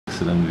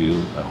excellent view,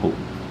 I hope.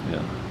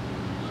 Yeah.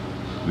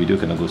 Video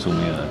cannot go so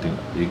near. I think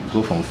you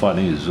go from far,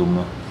 then you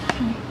zoom.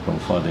 From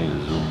far, then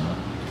you zoom.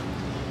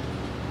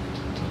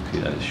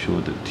 Okay, I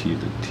show the teeth.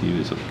 The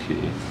teeth is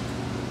okay.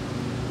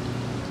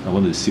 I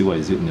want to see what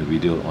is it in the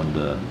video on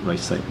the right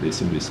side. There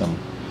seems to be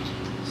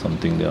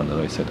something there on the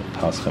right side, the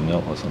pus coming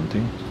out or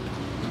something.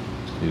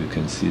 If you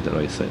can see the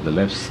right side. The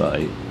left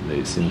side,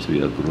 there seems to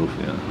be a growth.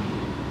 Yeah.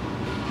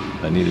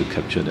 I need to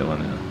capture that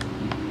one. Yeah.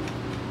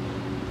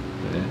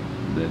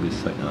 There this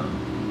side.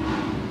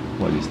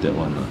 What is that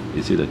one?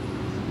 Is it a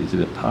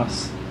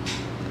pus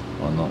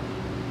or not?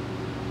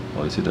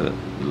 Or is it a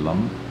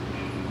lump?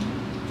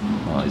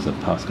 It's a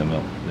pus coming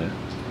out there.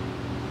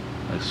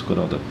 I scored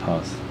out the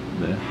pus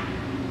there.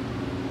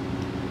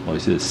 Or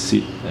is it a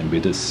seed,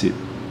 embedded seed?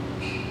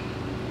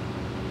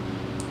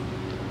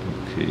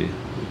 Okay,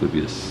 it could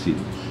be a seed.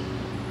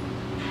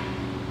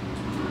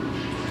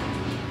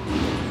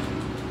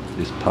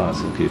 This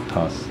pus, okay,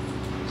 pus.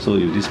 So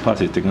if this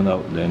pus is taken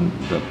out, then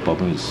the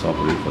problem is solved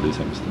already for this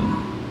hamster.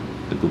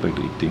 They go back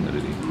to eating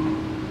already.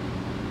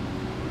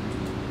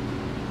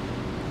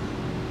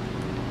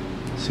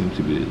 Seems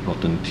to be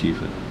rotten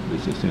teeth.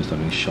 There's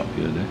something sharp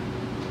here, there.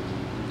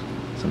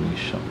 Something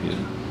sharp here.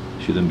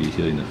 Shouldn't be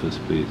here in the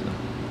first place.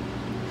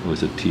 Oh,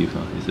 it's a teeth.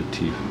 It's a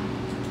teeth.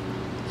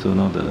 So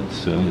now the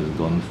swelling has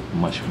gone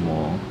much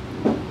more.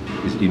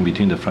 It's in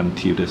between the front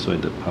teeth. That's why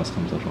the pus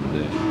comes out from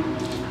there.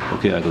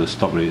 Okay, I got to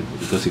stop it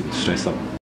because it stressed up.